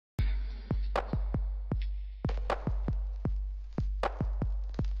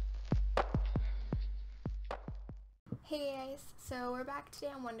Hey guys, so we're back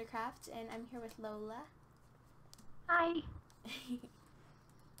today on Wondercraft and I'm here with Lola. Hi.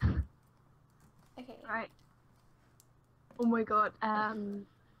 Okay. Alright. Oh my god. I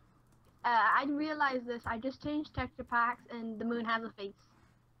realized this. I just changed texture packs and the moon has a face.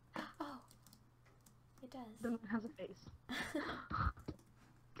 Oh, it does. The moon has a face.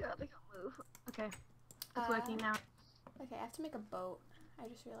 God, I can't move. Okay. It's working now. Okay, I have to make a boat. I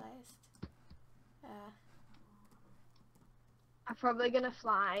just realized. I'm probably gonna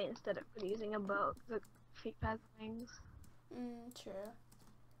fly instead of using a boat because feet has wings. True.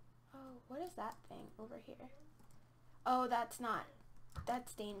 Oh, what is that thing over here? Oh, that's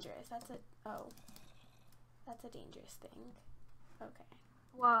dangerous. That's a dangerous thing. Okay.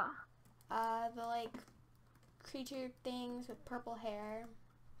 What? The like creature things with purple hair.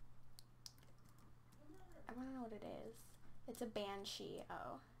 I wanna know what it is. It's a banshee.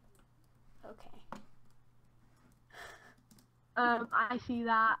 Oh. Okay. I see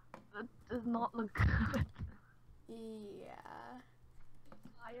that. That does not look good. Yeah.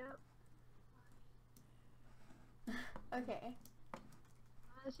 Fly up. Okay.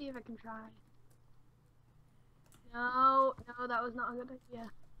 Let's see if I can try. No, that was not a good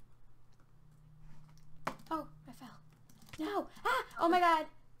idea. Oh, I fell. No! Ah! Oh my god!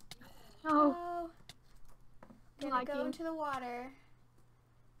 No. Oh. Gonna go into the water.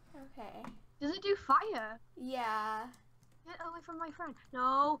 Okay. Does it do fire? Yeah. Get away from my friend.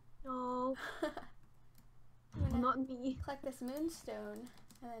 No. Not me. Collect this moonstone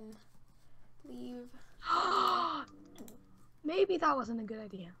and then leave. Maybe that wasn't a good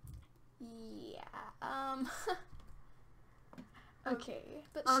idea. Yeah. Okay.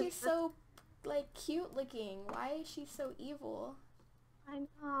 But she's so, like, cute looking. Why is she so evil? I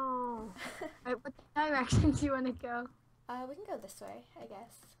know. Right, what direction do you want to go? We can go this way, I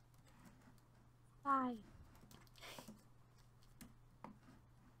guess. Bye.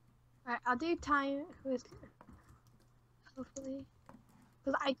 Right, I'll do time with hopefully.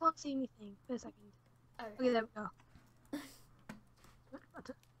 Because I can't see anything for a second. Okay, there we go.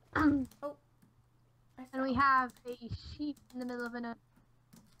 Oh. And we have a sheep in the middle of an... Did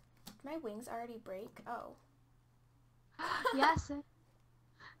my wings already break? Oh. Yes,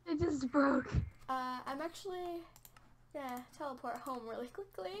 it just broke. I'm actually gonna teleport home really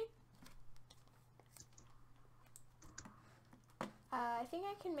quickly. I think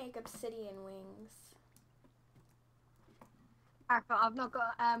I can make obsidian wings. I've not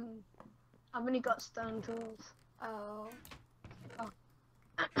got, I've only got stone tools. Oh.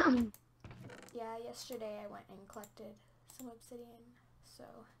 Yeah, yesterday I went and collected some obsidian,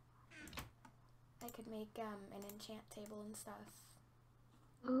 so I could make an enchant table and stuff.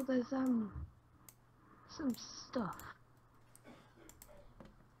 Oh, there's some stuff.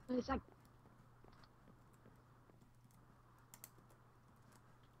 It's like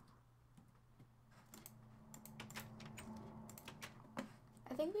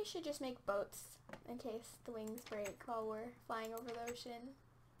I think we should just make boats in case the wings break while we're flying over the ocean.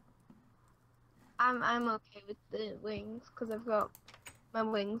 I'm okay with the wings because I've got my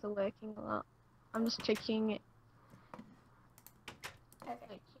wings are working a lot. I'm just checking it.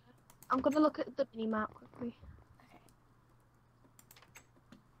 Okay. I'm gonna look at the mini map quickly. Okay.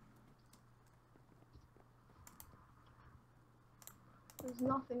 There's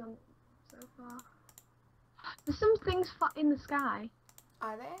nothing on so far. There's some things in the sky.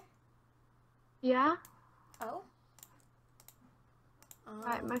 Are there? Yeah. Oh.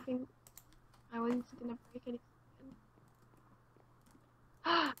 Right, my wings are gonna break any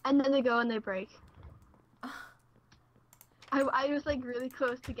second. And then they go and they break. I was like really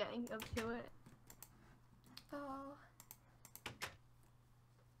close to getting up to it. Oh.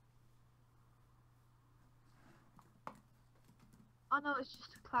 Oh no, it's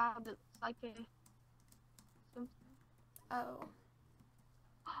just a cloud that looks like a something. Oh.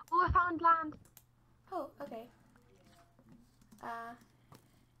 Oh, I found land. Oh, okay. Where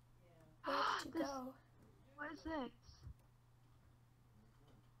did you go? What is this?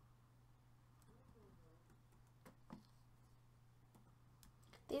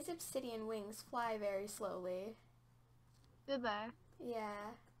 These obsidian wings fly very slowly. Did they?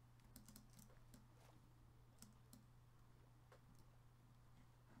 Yeah.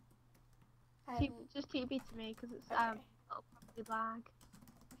 Just TP to me because it's okay. it'll probably lag.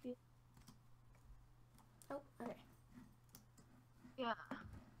 Oh, okay. Yeah.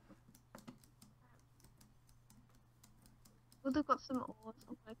 Well, they've got some ores.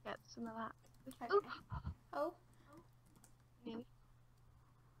 I'm gonna get some of that. Okay. Oh. Yeah.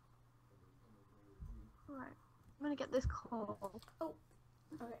 Alright. I'm gonna get this coal. Oh.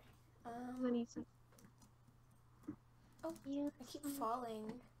 Okay. I need some. Oh, You. I keep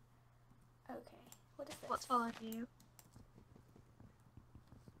falling. Okay, what is this? What's following you?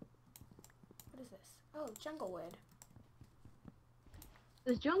 What is this? Oh, jungle wood.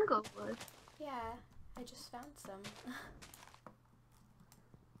 The jungle wood. Yeah, I just found some.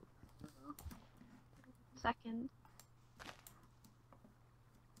 Second.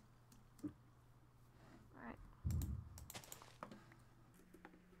 Alright.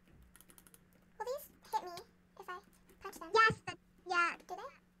 Will these hit me if I punch them? Yes, yeah. Do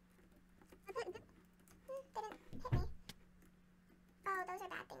they? They didn't hit me. Oh, those are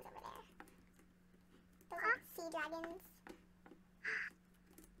bad things over there. Those are sea dragons.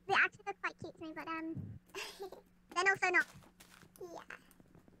 They actually look quite cute to me, but then also not. Yeah.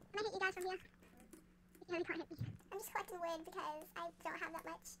 Can I hit you guys from here? You really can't hit me. I'm just collecting wood because I don't have that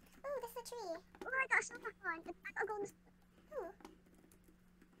much. Ooh, this is a tree. Ooh, I got a silver one. I got a golden. Ooh.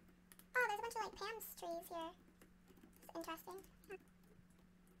 Oh, there's a bunch of like Pam's trees here. It's interesting.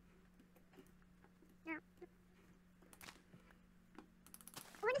 No.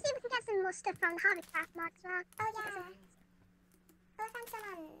 I want to see if we can get some more stuff from the AhPEkx mod as well. Oh yeah. Oh, I found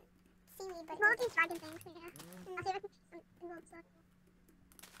some seaweed, but more of these dragon things here. I'll see if I can get some emeralds.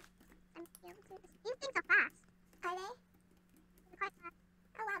 These things are fast. Are they? They're quite fast.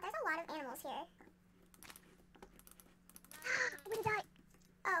 Oh wow, there's a lot of animals here. I'm gonna die.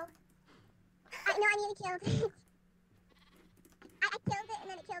 Oh. No, I nearly killed it. I killed it and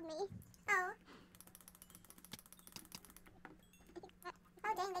then it killed me. Oh.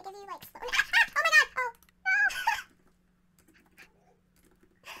 Oh dang, they give you like slow. Oh my god! Oh! No!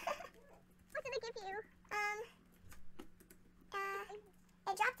 What did they give you?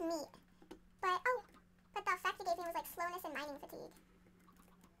 It dropped meat. But the effect it gave me was like slowness and mining fatigue.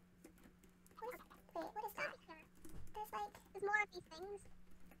 Wait, what is that? There's more of these things.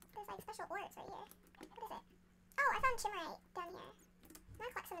 There's like special ores right here. What is it? Oh, I found chimmerite down here. I'm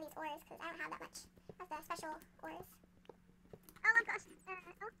gonna collect some of these ores because I don't have that much of the special ores. Oh, I've got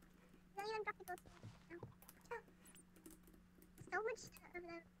don't even drop the gold. No. Oh. So much stuff over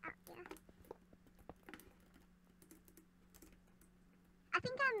there out here. I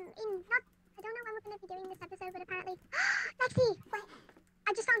think I don't know when we're gonna be doing this episode, but apparently Lexi! What?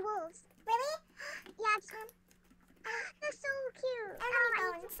 I just found wolves. Really? Yeah, they're so cute. I don't have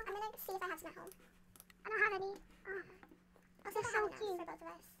any bones. I'm gonna see if I have some at home. I don't have any. Oh. I'll see if I have enough for both of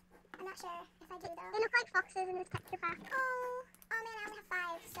us. I'm not sure if I do though. They look like foxes in this texture pack. Oh man, I only have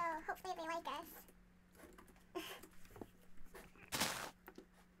 5, so hopefully they like us.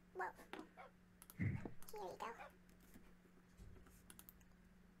 Whoa. Here we go.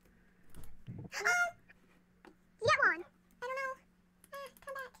 You get one? I don't know.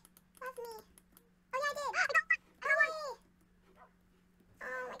 Come back. Love me. Oh yeah, I did. I got one. I got one.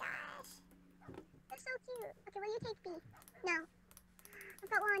 Oh my gosh. They're so cute. Okay, will you take me? No. I've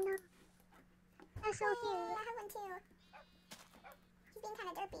got one. No. They're so cute. I have one too. He's being kind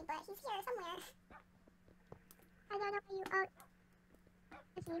of derpy, but he's here somewhere. I don't know where you are.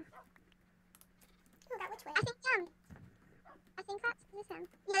 It's you. Ooh, that which way? I think that's this him.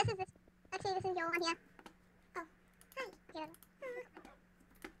 Yeah, this is this. Actually, this is your one here. Oh. Hi. Okay.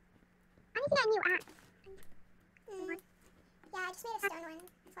 I need to get a new axe. Yeah, I just made a stone one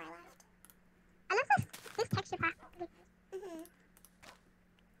before I left. I love this texture pack. I've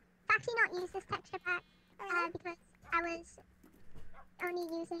actually not used this texture pack because I was only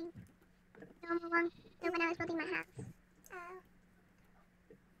using the normal one when I was building my house. Oh.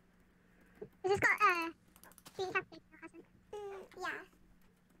 This has got Groovy Cupcake now, hasn't it? Yeah.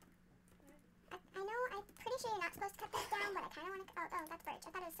 I know, I'm pretty sure you're not supposed to cut those down, but I kind of want to... Oh, that's birch. I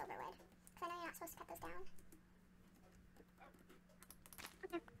thought it was silver wood. Because I know you're not supposed to cut those down.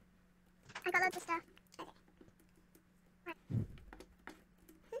 Okay. I got loads of stuff. Okay. Right.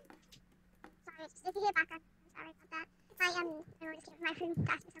 Sorry, if you hear background, I'm sorry about that. I always came to my room to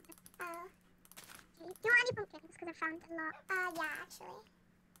ask me something. Oh. Okay. Do you want any pumpkins? Because I've found a lot. Yeah, actually.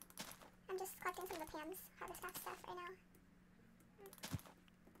 I'm just collecting some of the Pam's HarvestCraft stuff right now.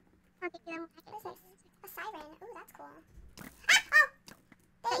 I'll get you them when I get this. A siren. Ooh, that's cool. Ah! Oh!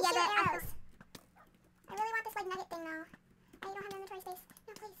 They shoot arrows. I really want this like nugget thing now. I don't have inventory space.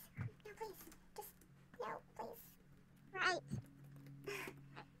 No, please. No, please. Just, no, please. Right.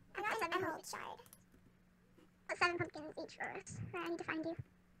 I got an emerald shard. Got 7 pumpkins each for us. Right, I need to find you.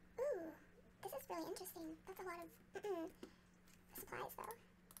 Ooh, this is really interesting. That's a lot of supplies though.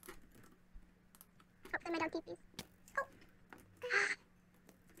 Hope they're made out TPs. Oh!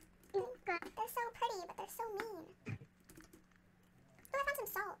 Good. They're so pretty, but they're so mean. Oh, I found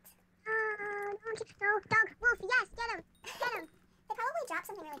some salt. No, dog, wolf, yes, get him, get him. They probably dropped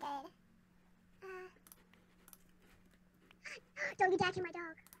something really good. Don't you dare kill my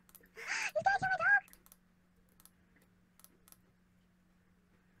dog. You dare kill my dog?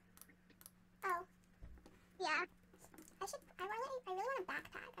 Oh. Yeah. I really want a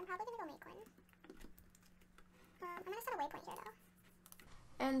backpack. I'm probably gonna go make one. I'm gonna set a waypoint here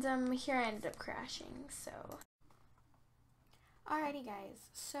though. And here I ended up crashing, so. Alrighty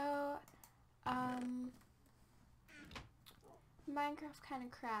guys, so Minecraft kind of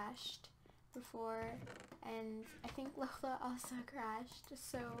crashed before, and I think Lola also crashed,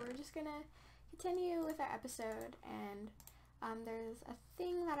 so we're just gonna continue with our episode, and there's a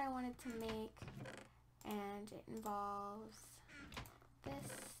thing that I wanted to make, and it involves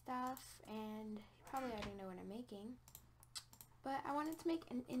this stuff, and you probably already know what I'm making, but I wanted to make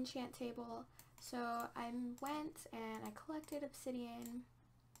an enchant table, so I went and I collected obsidian,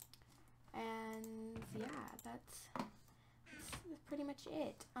 and yeah, that's pretty much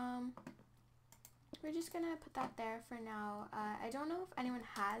it. We're just gonna put that there for now. I don't know if anyone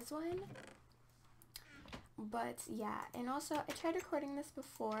has one, but yeah, and also I tried recording this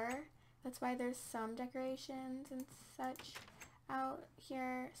before, that's why there's some decorations and such out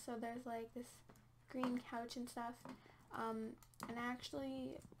here, so there's like this green couch and stuff, and I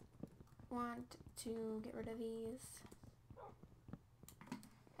actually want to get rid of these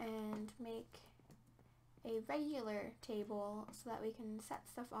and make a regular table so that we can set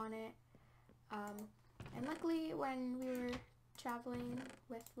stuff on it, and luckily when we were traveling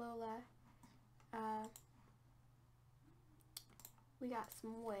with Lola, we got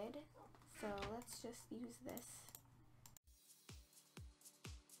some wood, so let's just use this.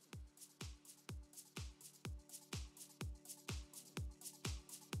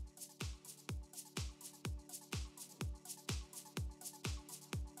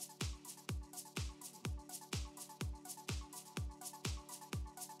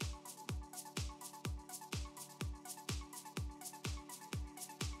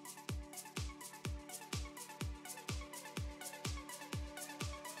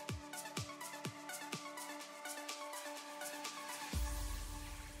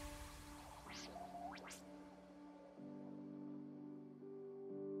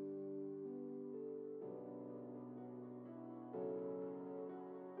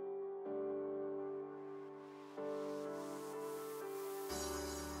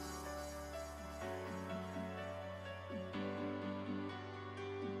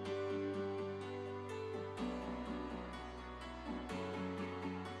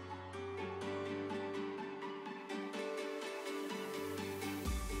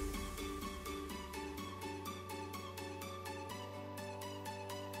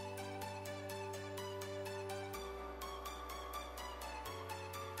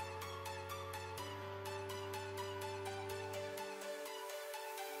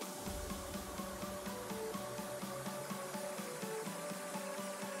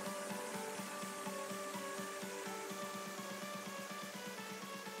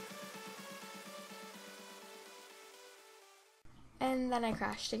 And then I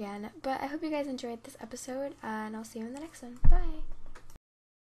crashed again. But I hope you guys enjoyed this episode, and I'll see you in the next one. Bye!